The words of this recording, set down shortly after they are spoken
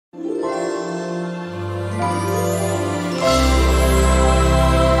Hi,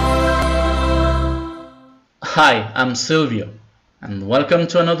 I'm Silvio, and welcome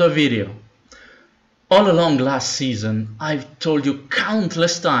to another video. All along last season, I've told you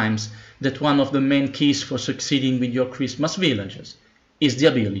countless times that one of the main keys for succeeding with your Christmas villages is the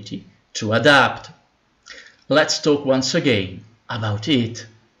ability to adapt. Let's talk once again about it.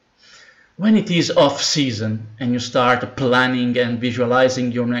 When it is off-season and you start planning and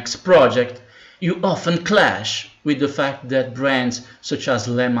visualizing your next project, you often clash with the fact that brands such as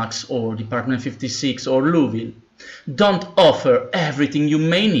Lemax or Department 56 or Louvil don't offer everything you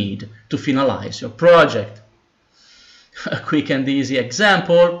may need to finalize your project. A quick and easy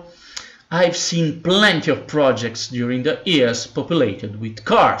example, I've seen plenty of projects during the years populated with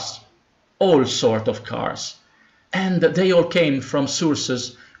cars, all sorts of cars, and they all came from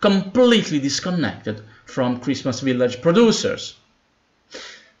sources completely disconnected from Christmas Village producers.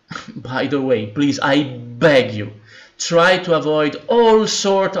 By the way, please, I beg you, try to avoid all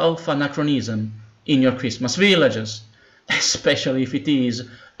sort of anachronism in your Christmas villages, especially if it is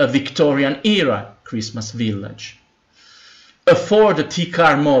a Victorian-era Christmas village. A Ford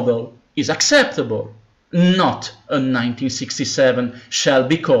T-car model is acceptable, not a 1967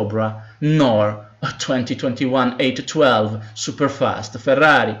 Shelby Cobra, nor a 2021 812 superfast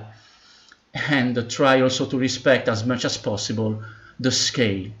Ferrari. And try also to respect as much as possible the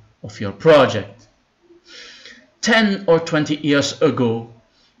scale of your project. 10 or 20 years ago,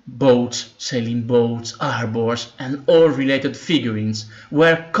 boats, sailing boats, arbors, and all related figurines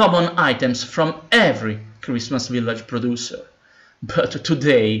were common items from every Christmas village producer. But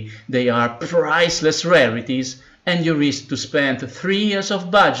today they are priceless rarities, and you risk to spend 3 years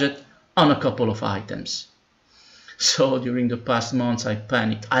of budget on a couple of items. So during the past months I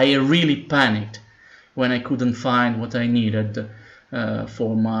panicked. I really panicked when I couldn't find what I needed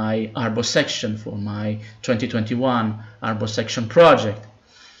for my Arbor section, for my 2021 Arbor section project,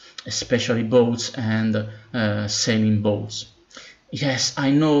 especially boats and sailing boats. Yes,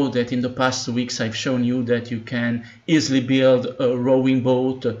 I know that in the past weeks I've shown you that you can easily build a rowing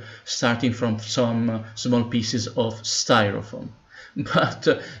boat starting from some small pieces of styrofoam. But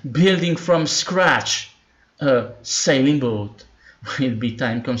building from scratch a sailing boat will be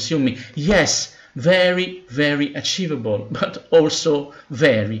time consuming. Yes, very, very achievable, but also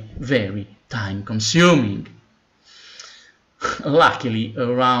very, very time consuming. Luckily,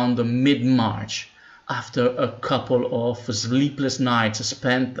 around mid-March, after a couple of sleepless nights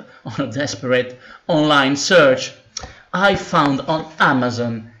spent on a desperate online search, I found on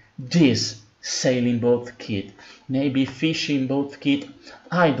Amazon this sailing boat kit. Maybe fishing boat kit,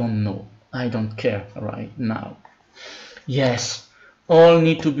 I don't know. I don't care right now. Yes, all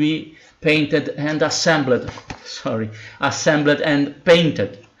need to be painted and assembled. Assembled and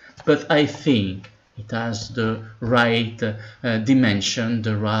painted. But I think it has the right dimension,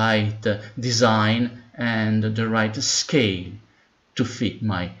 the right design, and the right scale to fit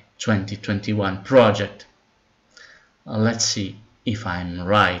my 2021 project. Let's see if I'm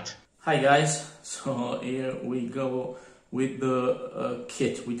right. Hi guys, so here we go with the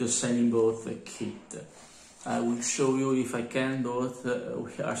kit, with the sailing boat kit. I will show you if I can what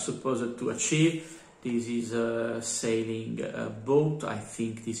we are supposed to achieve. This is a sailing boat. I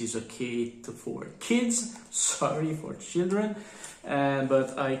think this is a kit for kids, sorry, for children,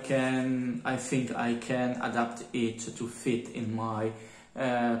 but I think I can adapt it to fit in my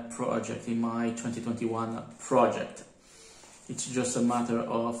project, in my 2021 project. It's just a matter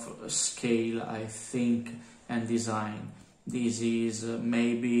of scale, I think, and design. This is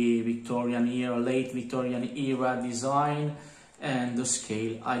maybe Victorian era, late Victorian era design, and the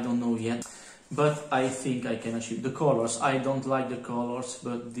scale I don't know yet, but I think I can achieve. The colors, I don't like the colors,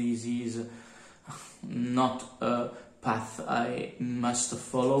 but this is not a path I must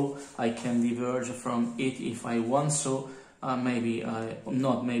follow. I can diverge from it if I want, so surely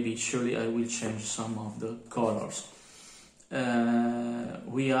I will change some of the colors.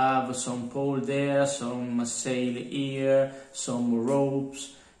 We have some pole there, some sail here, some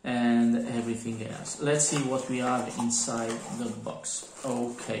ropes, and everything else. Let's see what we have inside the box.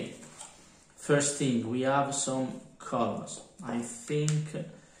 Okay, first thing, we have some colors. I think,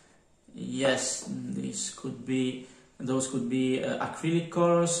 yes, those could be acrylic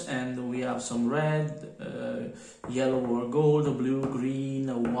colors, and we have some red, yellow or gold, blue,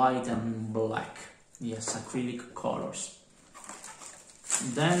 green, white and black. Yes, acrylic colors.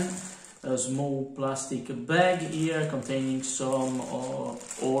 Then a small plastic bag here containing some or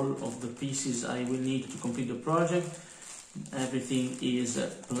all of the pieces I will need to complete the project. Everything is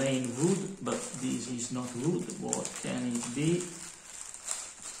plain wood, but this is not wood. What can it be?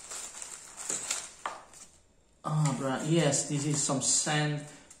 Yes, this is some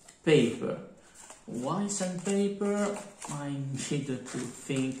sandpaper. Why sandpaper? I needed to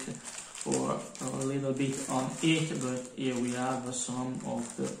think for a little bit on it, but here we have some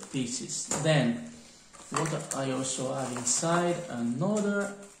of the pieces. Then, what I also have inside,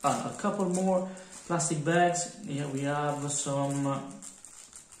 a couple more plastic bags. Here we have some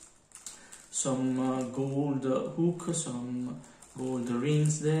gold hook, some gold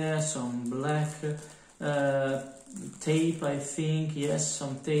rings there, some black tape, I think, yes,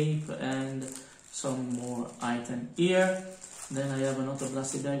 some tape and some more item here. Then I have another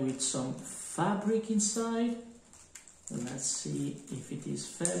plastic bag with some fabric inside. Let's see if it is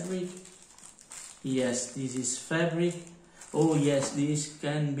fabric. Yes, this is fabric. Oh yes, this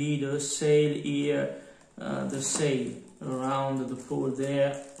can be the sail here, the sail around the pole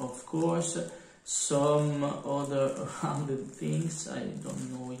there, of course. Some other rounded things, I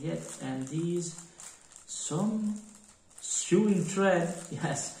don't know yet. And these, some sewing thread,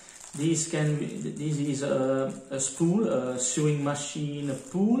 yes. This is a spool, a sewing machine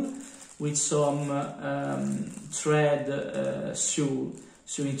spool with some thread,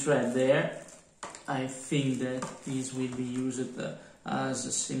 sewing thread there. I think that this will be used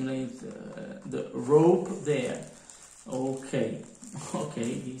as simulate the rope there. Okay,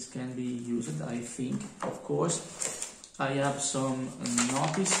 this can be used, I think, of course. I have some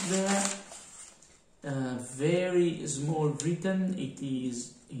notice there. Very small written, it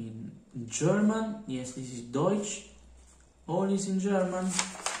is in German. Yes, this is Deutsch. All is in German.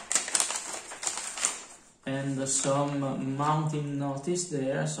 And some mounting notice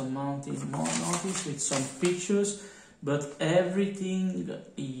there, some mounting notice with some pictures, but everything,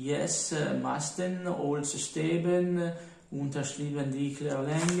 yes, Masten, Olsesteben, Unterschrieben die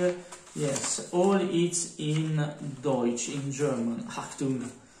Länge, yes, all it's in Deutsch, in German.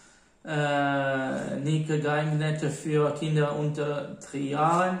 Achtung! Nicht geeignet für Kinder unter 3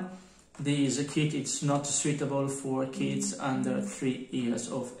 Jahren. This kit is not suitable for kids under 3 years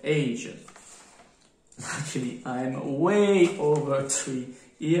of age. Actually, I'm way over 3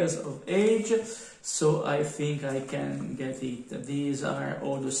 years of age, so I think I can get it. These are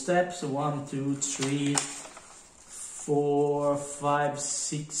all the steps: 1, 2, 3, 4, 5,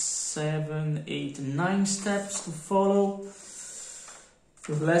 6, 7, 8, 9 steps to follow.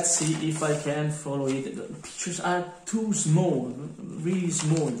 Let's see if I can follow it. The pictures are too small, really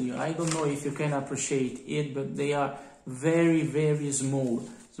small here. I don't know if you can appreciate it, but they are very, very small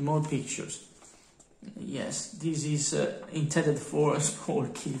pictures. Yes, this is intended for small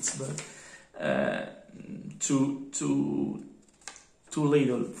kids, but too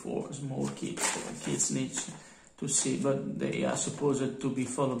little for small kids. Kids need to see, but they are supposed to be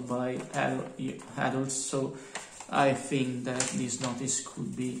followed by adults, so I think that this notice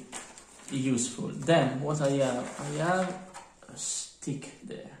could be useful. Then, what I have a stick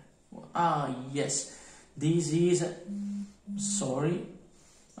there. Yes, this is,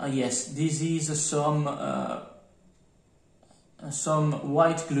 yes, this is some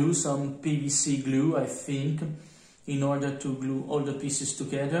white glue, some PVC glue, I think, in order to glue all the pieces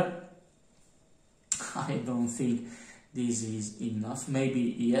together. I don't think this is enough.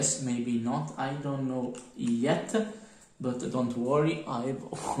 Maybe yes, maybe not. I don't know yet, but don't worry. I've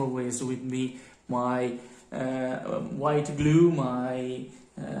always with me my white glue, my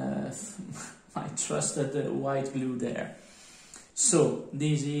my trusted white glue there. So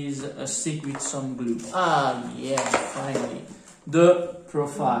this is a stick with some glue. Yeah, finally the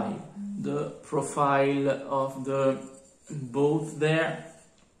profile of the boat there.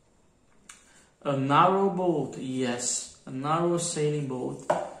 A narrow boat, yes, a narrow sailing boat,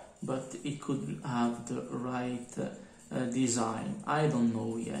 but it could have the right design. I don't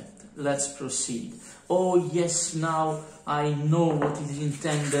know yet. Let's proceed. Oh yes, now I know what is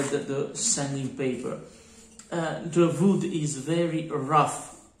intended, the sanding paper. The wood is very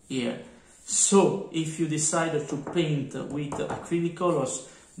rough here, so if you decided to paint with acrylic colors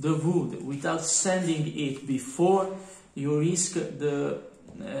the wood without sanding it before, you risk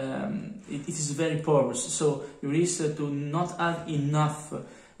it is very porous, so you risk to not have enough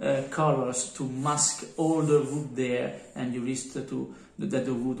colors to mask all the wood there, and you risk that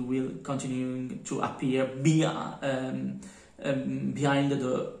the wood will continue to appear behind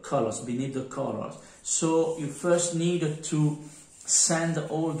the colors, beneath the colors. So you first need to sand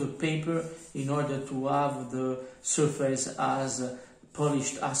all the paper in order to have the surface as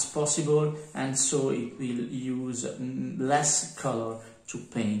polished as possible, and so it will use less color to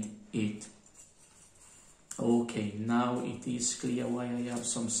paint it. Okay, now it is clear why I have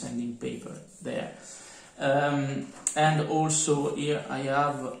some sanding paper there. And also here I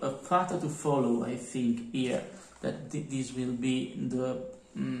have a pattern to follow. I think here that this will be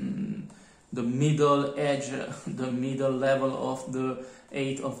the middle edge, the middle level of the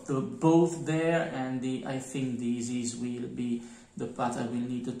 8 of the both there, and I think this will be the pattern we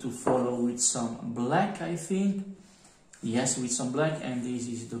need to follow with some black, I think. Yes, with some black, and this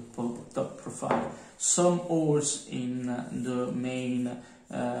is the top profile. Some holes in the main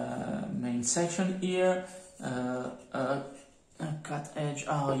section here. Cut edge.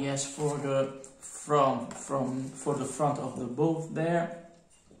 Oh yes, for the front of the boat there.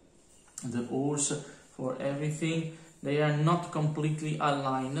 The holes for everything. They are not completely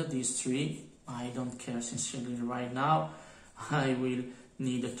aligned, these three. I don't care sincerely right now. I will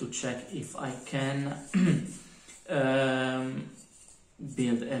need to check if I can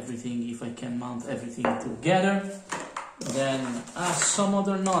build everything, if I can mount everything together. Then some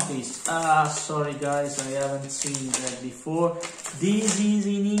other notice. Sorry guys, I haven't seen that before. This is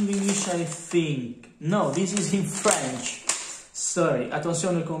in English, I think. No, this is in French. Sorry,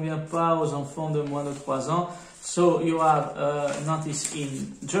 attention ne convient pas aux enfants de moins de 3 ans. So you have a notice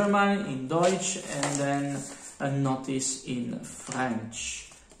in German, in Deutsch, and then a notice in French.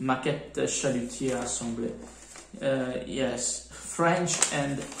 Maquette chalutière assemblée. Yes, French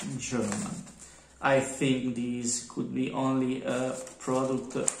and German. I think this could be only a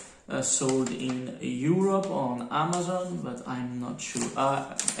product sold in Europe on Amazon, but I'm not sure.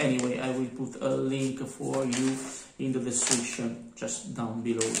 Anyway, I will put a link for you in the description just down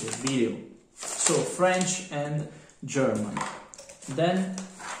below the video. So French and German. Then,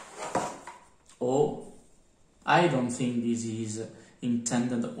 I don't think this is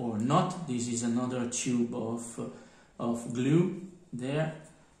intended or not. This is another tube of glue there.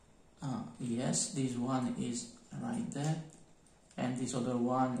 Yes, this one is right there, and this other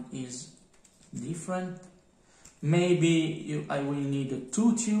one is different. Maybe I will need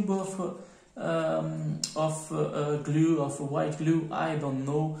 2 tubes of glue, of white glue. I don't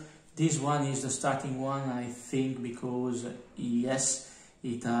know. This one is the starting one, I think, because yes,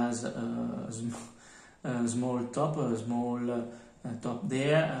 it has a small top, top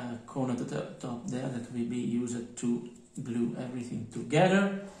there, a corner top there that will be used to glue everything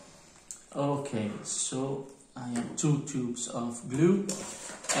together. Okay, so I have 2 tubes of glue,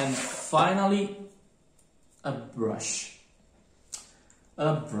 and finally a brush.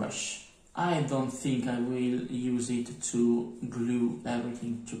 I don't think I will use it to glue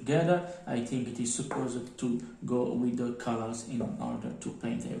everything together. I think it is supposed to go with the colors in order to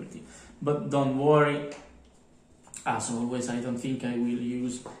paint everything. But don't worry, as always, I don't think I will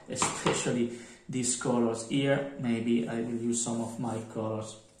use especially these colors here. Maybe I will use some of my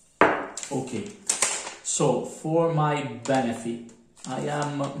colors. Okay, so for my benefit, I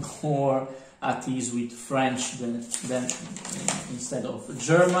am more at ease with French than instead of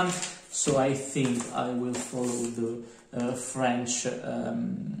German, so I think I will follow the French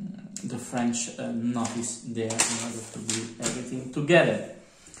notice there in order to glue everything together.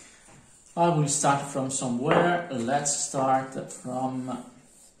 I will start from somewhere. Let's start from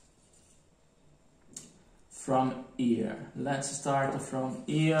here. Let's start from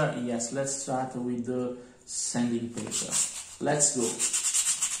here. Yes, let's start with the sanding paper. Let's go.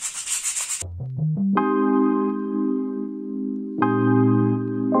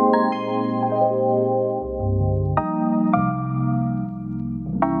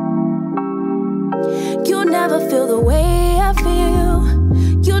 You never feel the way I feel.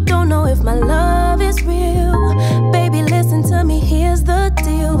 You don't know if my love is real. Baby, listen to me, here's the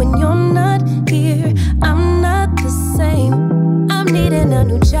deal. When you're not here, I'm not the same. I'm needing a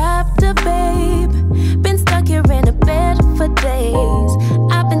new chapter, babe. Been stuck here in a bed for days.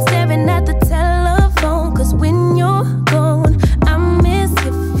 I've been staring at the telephone, cause when you're gone, I miss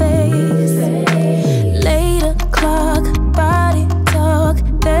your face. 8 o'clock, body talk.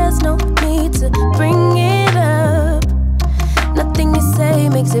 There's no need to bring it up. Nothing you say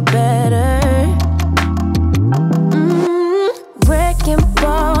makes it better. Wrecking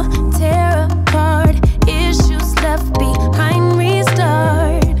ball, tear apart. Issues left behind,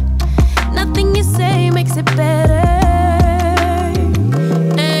 restart. Nothing you say makes it better.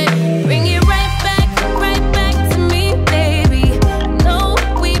 Hey, bring it right back to me, baby. No,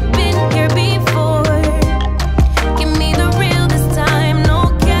 we've been here before. Give me the real this time, no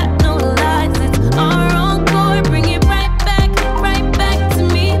cap, no lies. It's our encore. Bring it right back to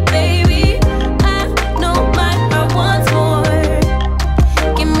me, baby. I know my heart wants more.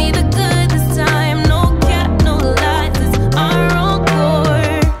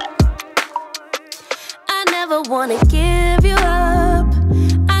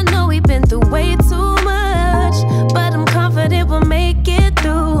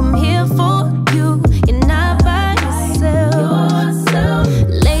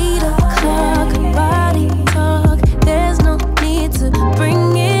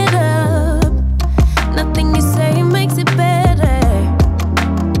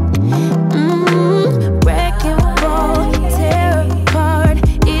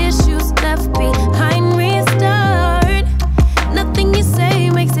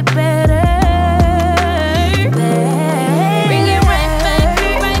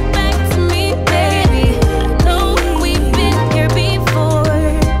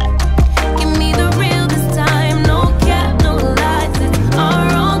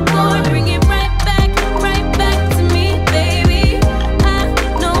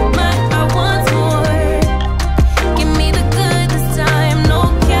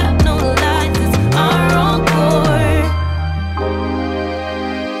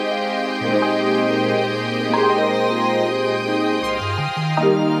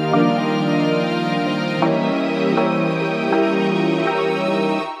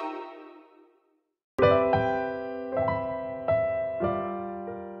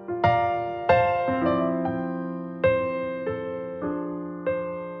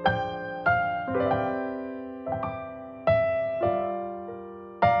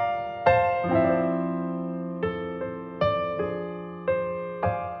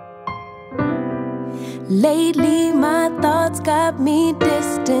 Lately my thoughts got me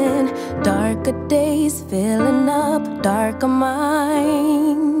distant. Darker days filling up darker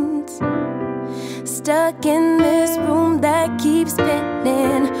minds. Stuck in this room that keeps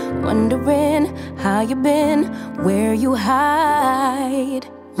spinning, wondering how you been, where you hide.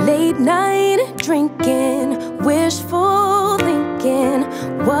 Late night drinking, wishful thinking,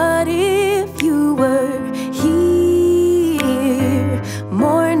 what if you were here?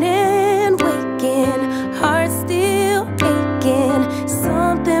 Morning waking, heart still aching.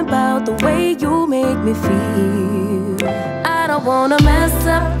 Something about the way you make me feel. I don't wanna mess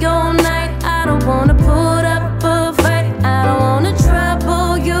up your night, I don't wanna put up a fight, I don't wanna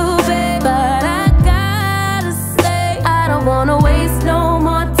trouble you, babe, but I gotta say, I don't wanna waste no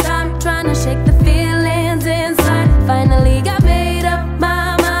more time trying to shake the feelings inside. Finally got made up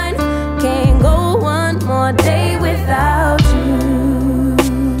my mind, can't go one more day without you.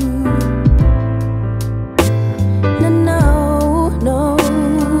 No, no, no.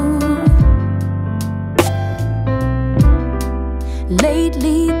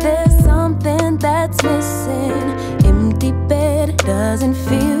 Lately there's something that's missing. Empty bed doesn't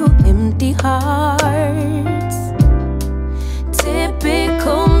feel empty hearts.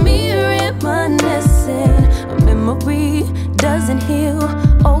 Typical me reminiscing. A memory doesn't heal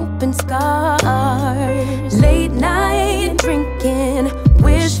open scars. Late night drinking,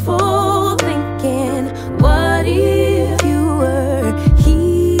 wishful thinking, what if you were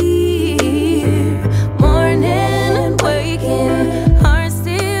here? Morning and waking, heart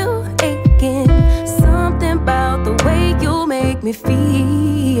still aching. Something about the way you make me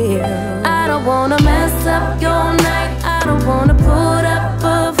feel. I don't wanna mess up your night, I don't wanna put up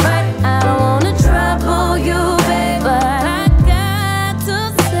a fight, I don't wanna trouble you, babe, but I got to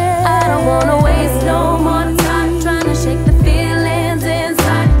say, I don't wanna waste no more time trying to shake the feelings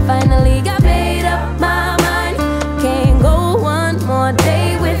inside. Finally got made up my mind, can't go one more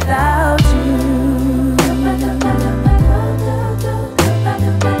day without you.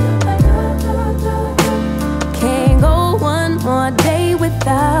 Can't go one more day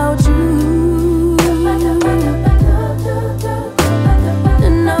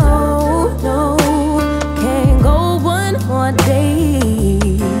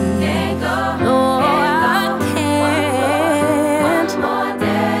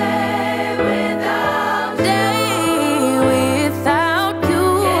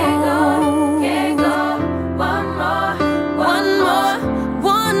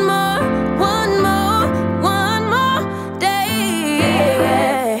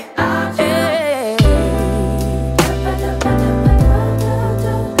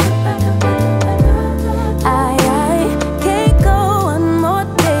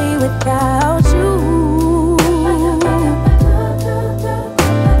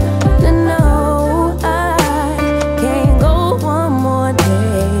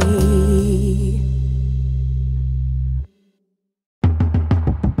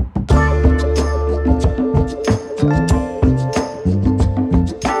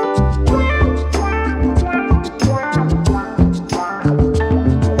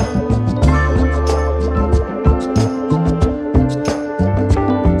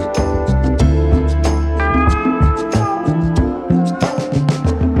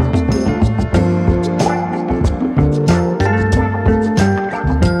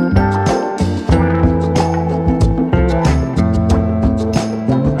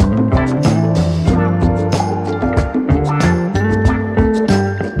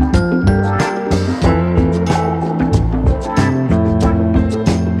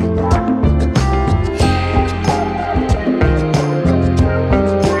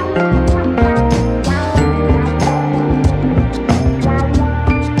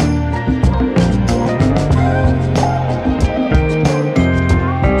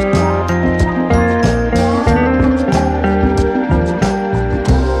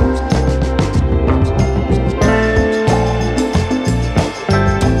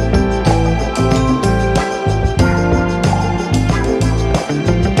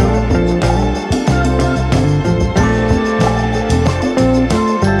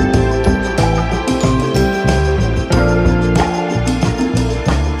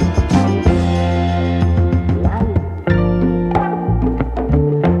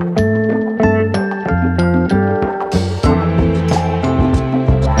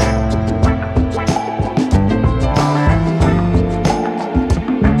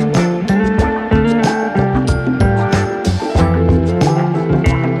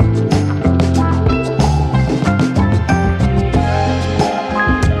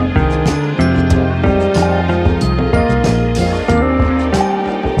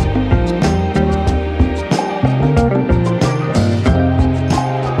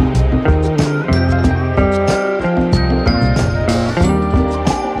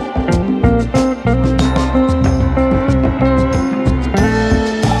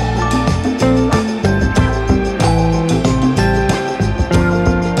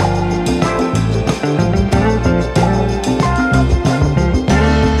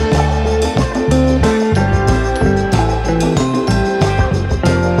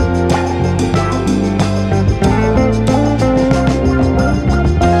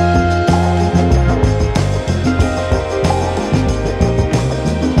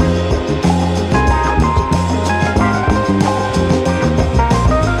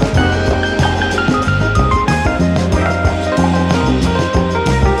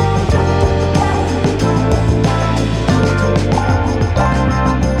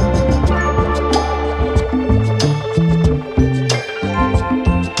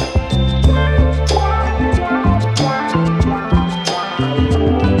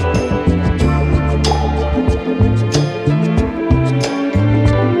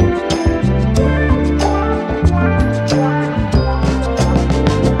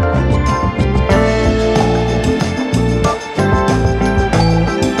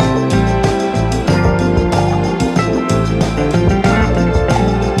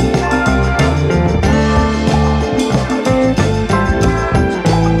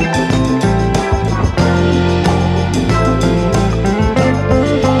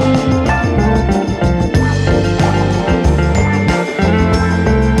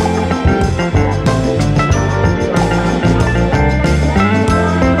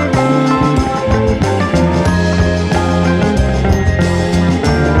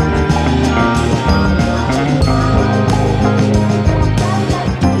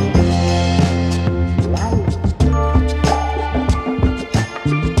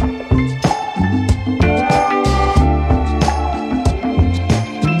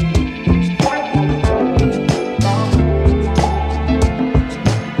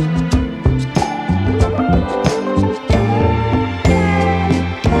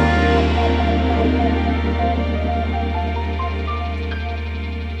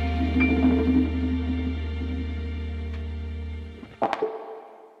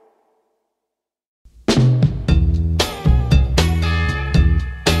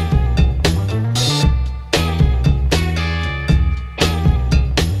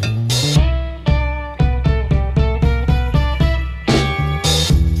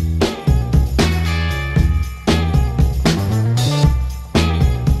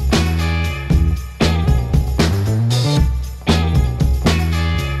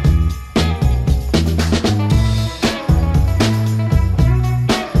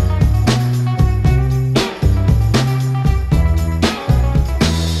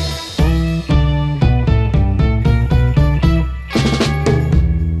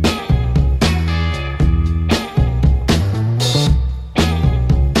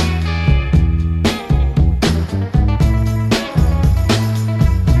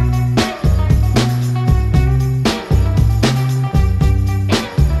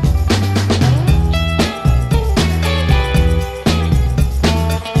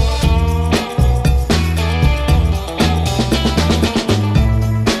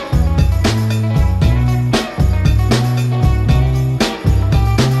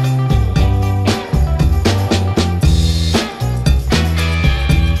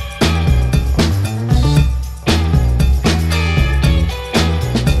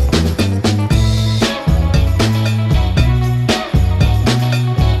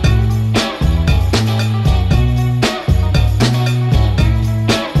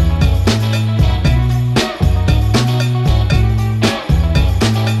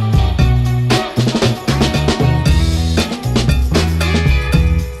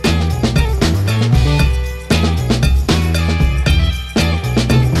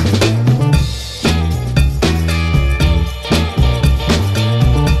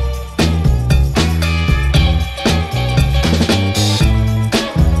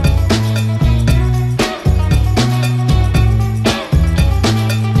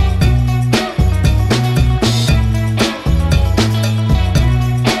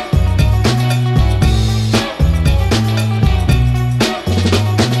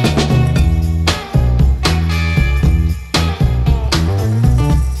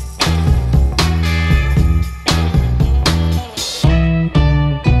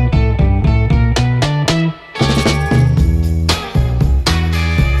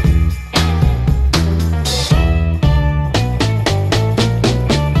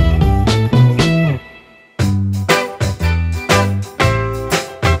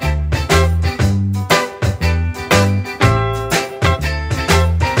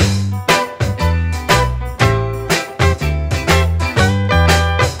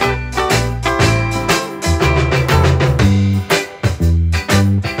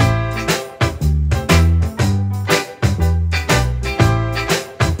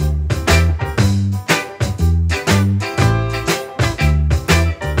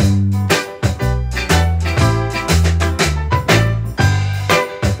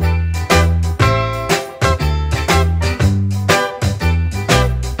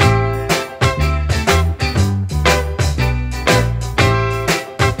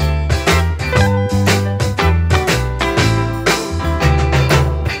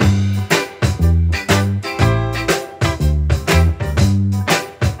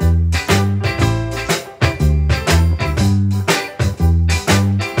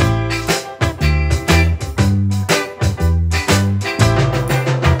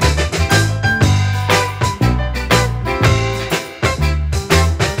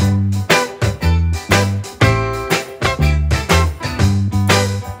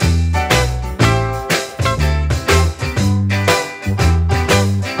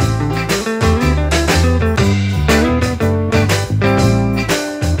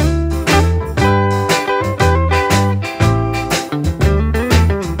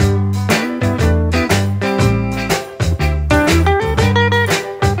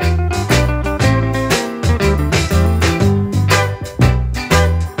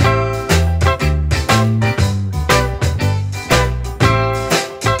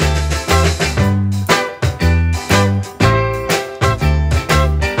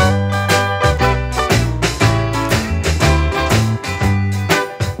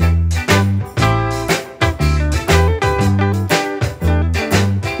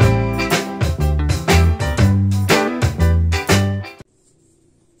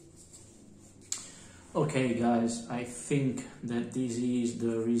think that this is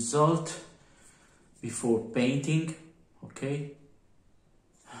the result before painting. Okay,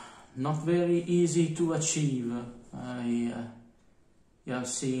 not very easy to achieve. You have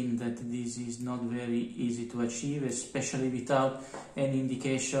seen that this is not very easy to achieve, especially without any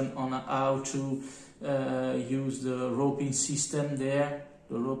indication on how to use the roping system there,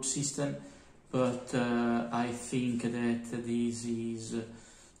 the rope system. But I think that this is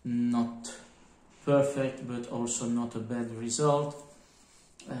not perfect, but also not a bad result.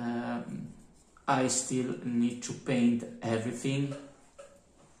 I still need to paint everything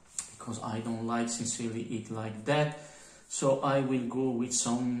because I don't like sincerely it like that. So I will go with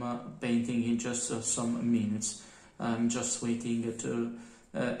some painting in just some minutes. I'm just waiting to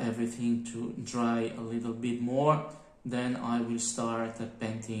everything to dry a little bit more. Then I will start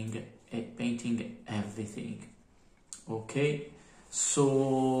painting everything. Okay,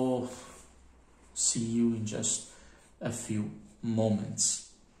 so see you in just a few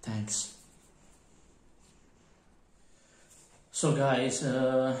moments. Thanks. So guys,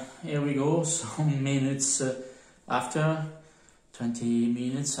 here we go, some minutes after, 20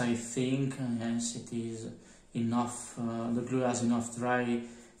 minutes I think. Yes, it is enough, the glue has enough dry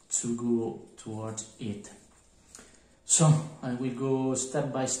to go towards it. So I will go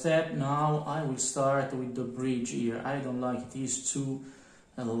step by step. Now I will start with the bridge here. I don't like it, is too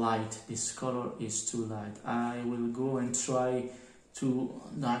light, this color is too light. I will go and try to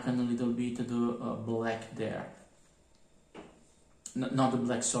darken a little bit the black there. Not the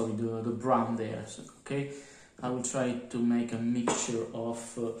black, sorry, the brown there. So, okay, I will try to make a mixture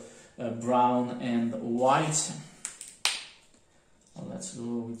of brown and white. Let's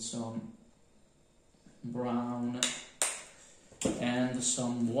go with some brown and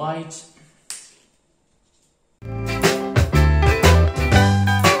some white.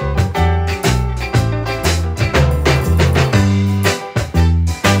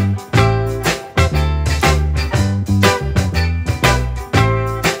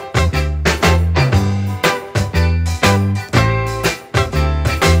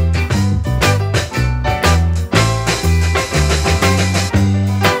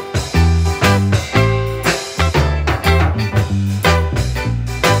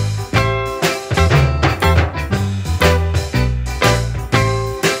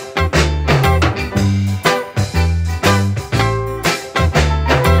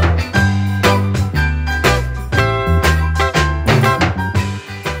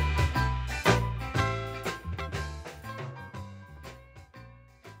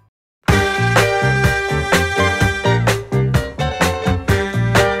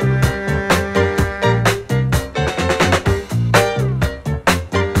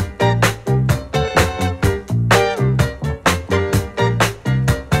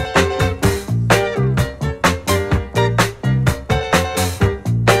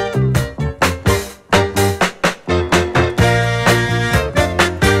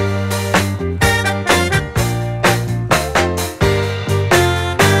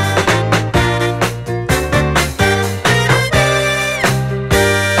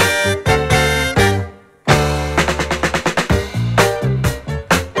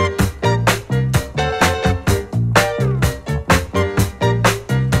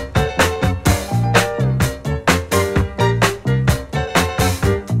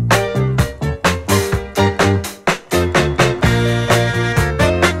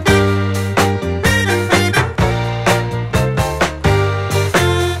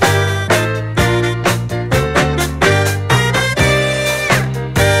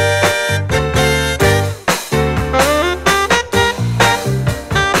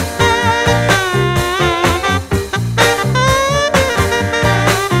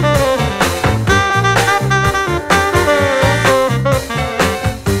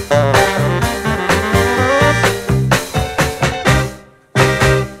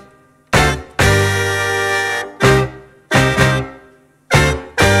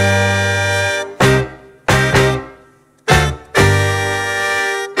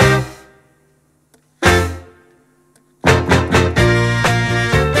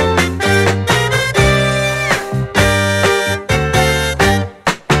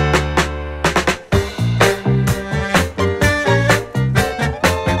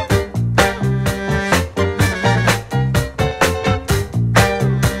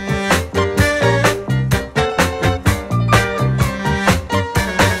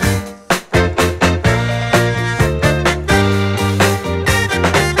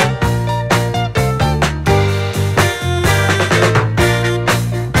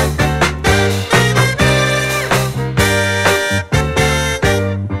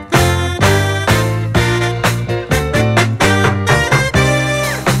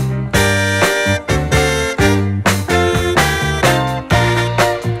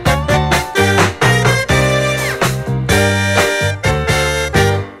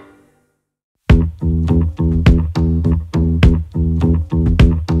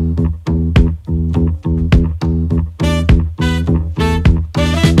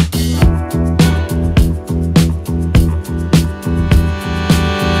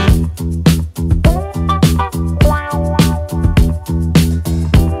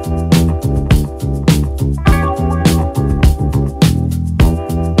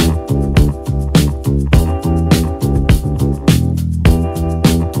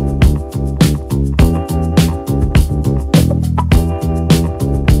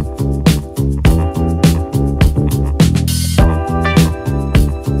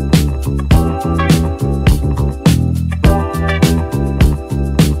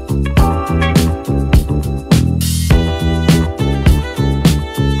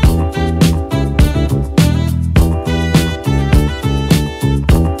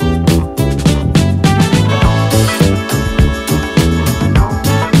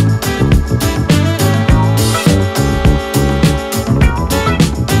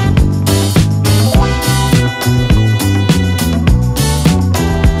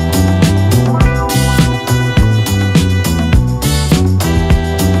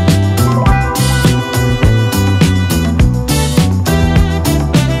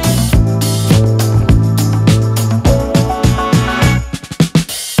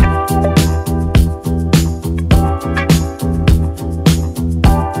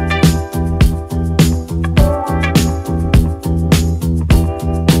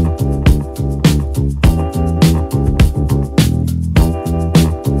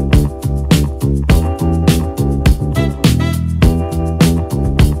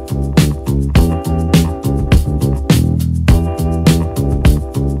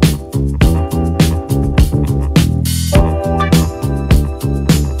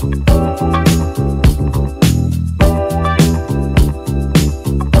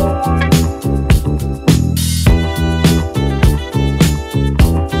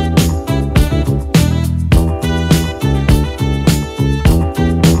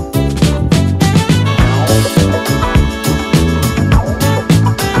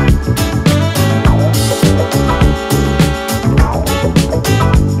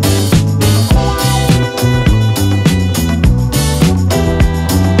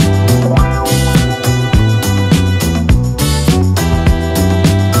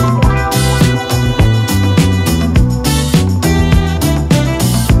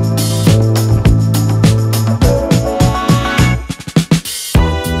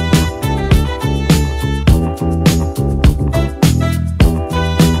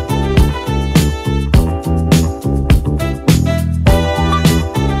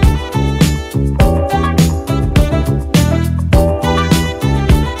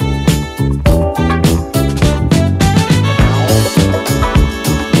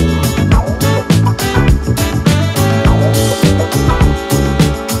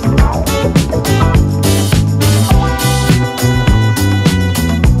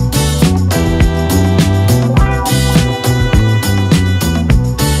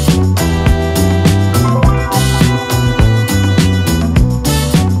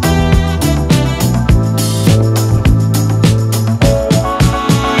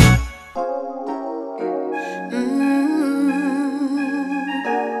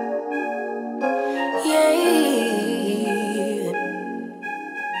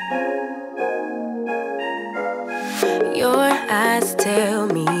 Your eyes tell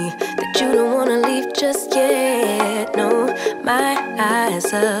me that you don't wanna leave just yet. No, my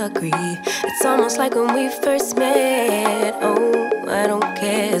eyes agree. It's almost like when we first met. Oh, I don't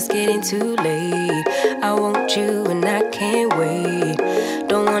care, it's getting too late. I want you and I can't wait.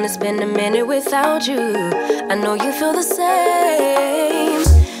 Don't wanna spend a minute without you. I know you feel the same.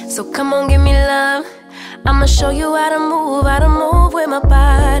 So come on, give me love. I'ma show you how to move with my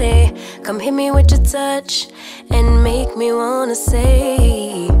body. Come hit me with your touch and make me wanna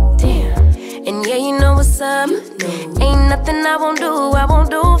say, damn. And yeah, you know what's up. Ain't nothing I won't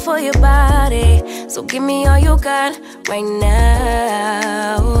do for your body. So give me all you got right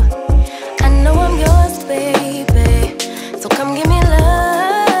now. I know I'm yours, baby. So come give me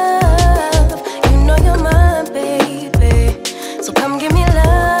love. You know you're mine, baby. So come give me love.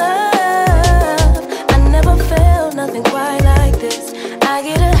 Nothing quite like this. I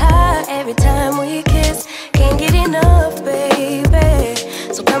get a high every time we kiss. Can't get enough, baby.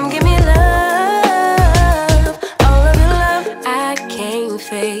 So come give me love, all of your love. I can't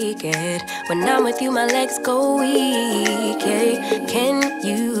fake it. When I'm with you, my legs go weak. Yeah. Can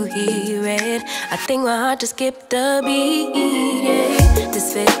you hear it? I think my heart just skipped a beat. Yeah.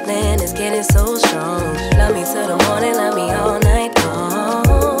 This feeling is getting so strong. Love me till the morning, love me all night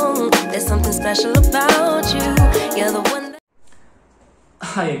long. There's something special about you. You're the one.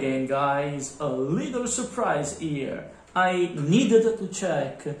 Hi again, guys. A little surprise here. I needed to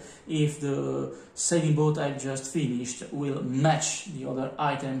check if the sailing boat I just finished will match the other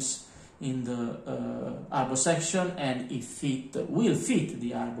items in the harbor section and if it will fit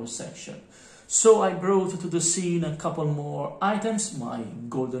the harbor section. So I brought to the scene a couple more items, my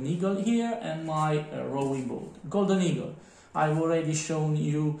Golden Eagle here and my rowing boat. Golden Eagle, I've already shown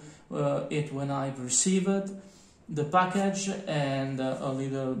you it when I received the package, and a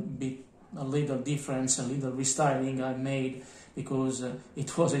little difference, a little restyling I made because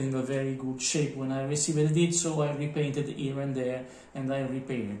it wasn't in a very good shape when I received it, so I repainted here and there and I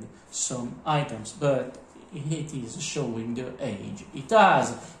repaired some items, but it is showing the age it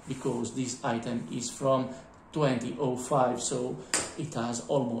has because this item is from 2005, so it has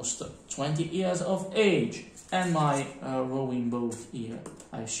almost 20 years of age. And my rowing boat here,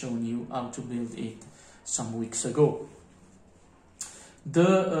 I've shown you how to build it some weeks ago.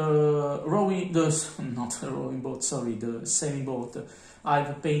 The the sailing boat,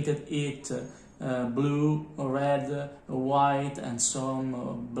 I've painted it blue, red, white and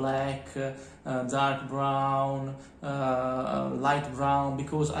some black, dark brown, light brown,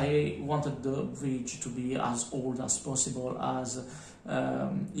 because I wanted the bridge to be as old as possible, as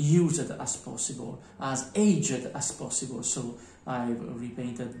used as possible, as aged as possible. So I've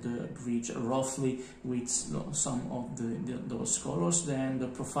repainted the bridge roughly with some of those colors. Then the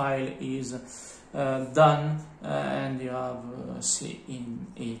profile is done, and you have seen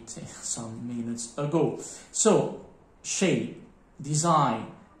it some minutes ago. So shape,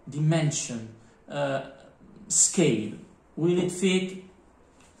 design, dimension, scale, will it fit?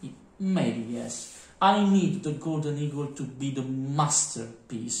 Maybe yes. I need the Golden Eagle to be the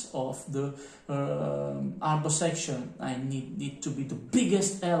masterpiece of the harbor section. I need it to be the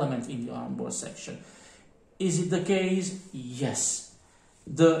biggest element in the harbor section. Is it the case? Yes.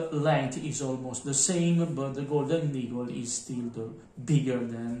 The length is almost the same, but the Golden Eagle is still bigger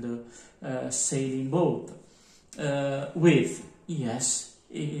than the sailing boat. Width, yes,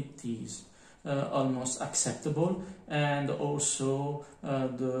 it is almost acceptable, and also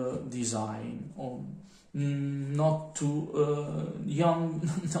the design, not too young,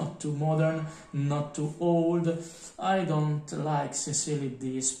 not too modern, not too old. I don't like sincerely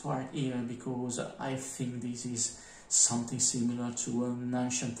this part here because I think this is something similar to an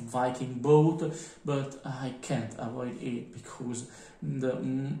ancient Viking boat, but I can't avoid it because the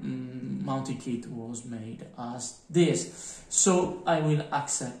mounting kit was made as this, so I will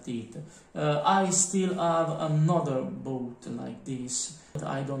accept it. I still have another boat like this, but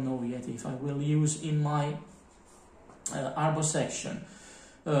I don't know yet if I will use in my harbor section.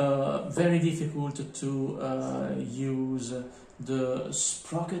 Very difficult to use the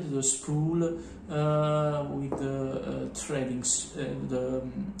sprocket, the spool with the threading, the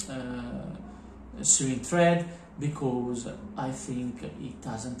sewing thread, because I think it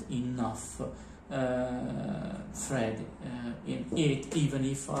hasn't enough thread in it, even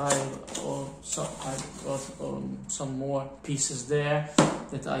if I've got some more pieces there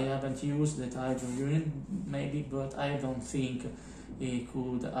that I haven't used, that I've ruined maybe, but I don't think it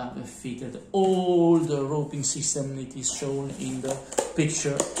could have fitted all the roping system it is shown in the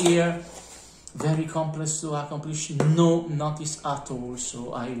picture here. Very complex to accomplish? No, not this at all.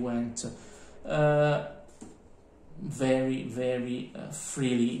 So I went very, very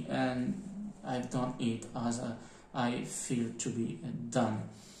freely, and I've done it as I feel to be done.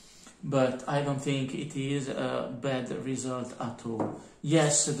 But I don't think it is a bad result at all.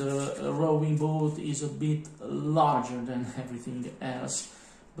 Yes, the rowing boat is a bit larger than everything else,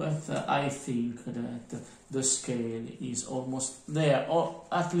 but I think that the scale is almost there, or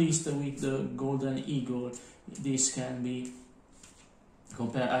at least with the Golden Eagle this can be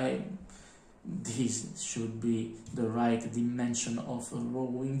compared. This should be the right dimension of a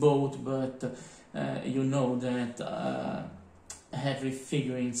rowing boat, but you know that every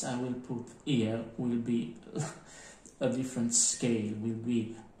figurines I will put here will be a different scale, will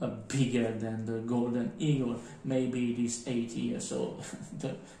be bigger than the Golden Eagle. Maybe it is 8 years, so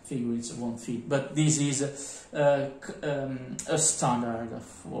the figurines won't fit. But this is a standard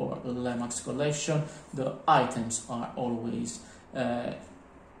for the Lemax collection. The items are always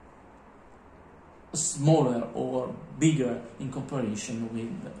smaller or bigger in comparison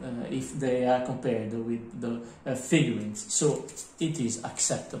with if they are compared with the figurines, so it is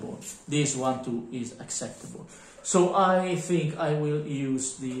acceptable. This one too is acceptable. So I think I will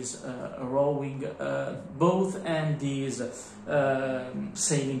use this rowing boat and this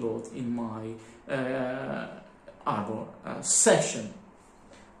sailing boat in my arbor section.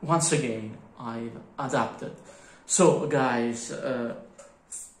 Once again, I've adapted. So guys,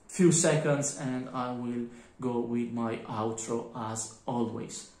 few seconds and I will go with my outro as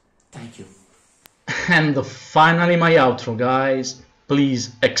always. Thank you. And finally my outro, guys.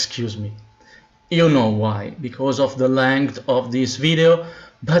 Please excuse me. You know why, because of the length of this video,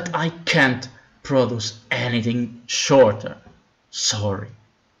 but I can't produce anything shorter. Sorry.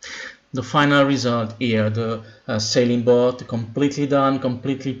 The final result here, the sailing boat, completely done,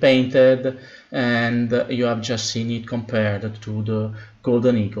 completely painted, and you have just seen it compared to the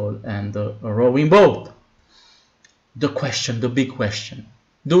Golden Eagle and the rowing boat. The question, the big question,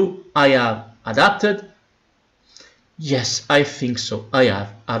 do I have adapted? Yes, I think so, I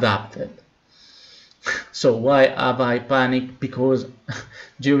have adapted. So why have I panicked? Because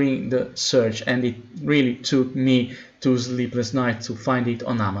during the search, and it really took me 2 sleepless nights to find it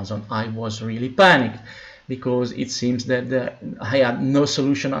on Amazon, I was really panicked because it seems that I had no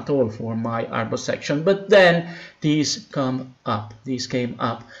solution at all for my arbor section. But then these came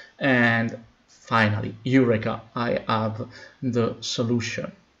up, and finally, eureka, I have the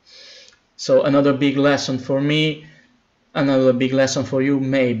solution. So another big lesson for me, another big lesson for you,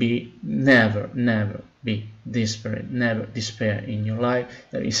 maybe never be desperate, never despair in your life.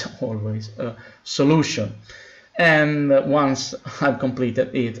 There is always a solution. And once I've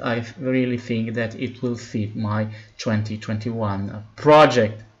completed it, I really think that it will fit my 2021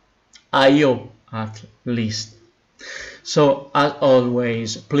 project. I hope, at least. So as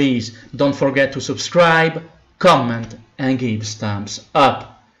always, please don't forget to subscribe, comment and give thumbs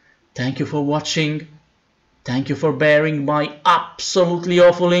up. Thank you for watching. Thank you for bearing my absolutely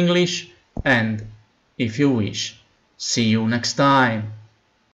awful English, and if you wish, see you next time.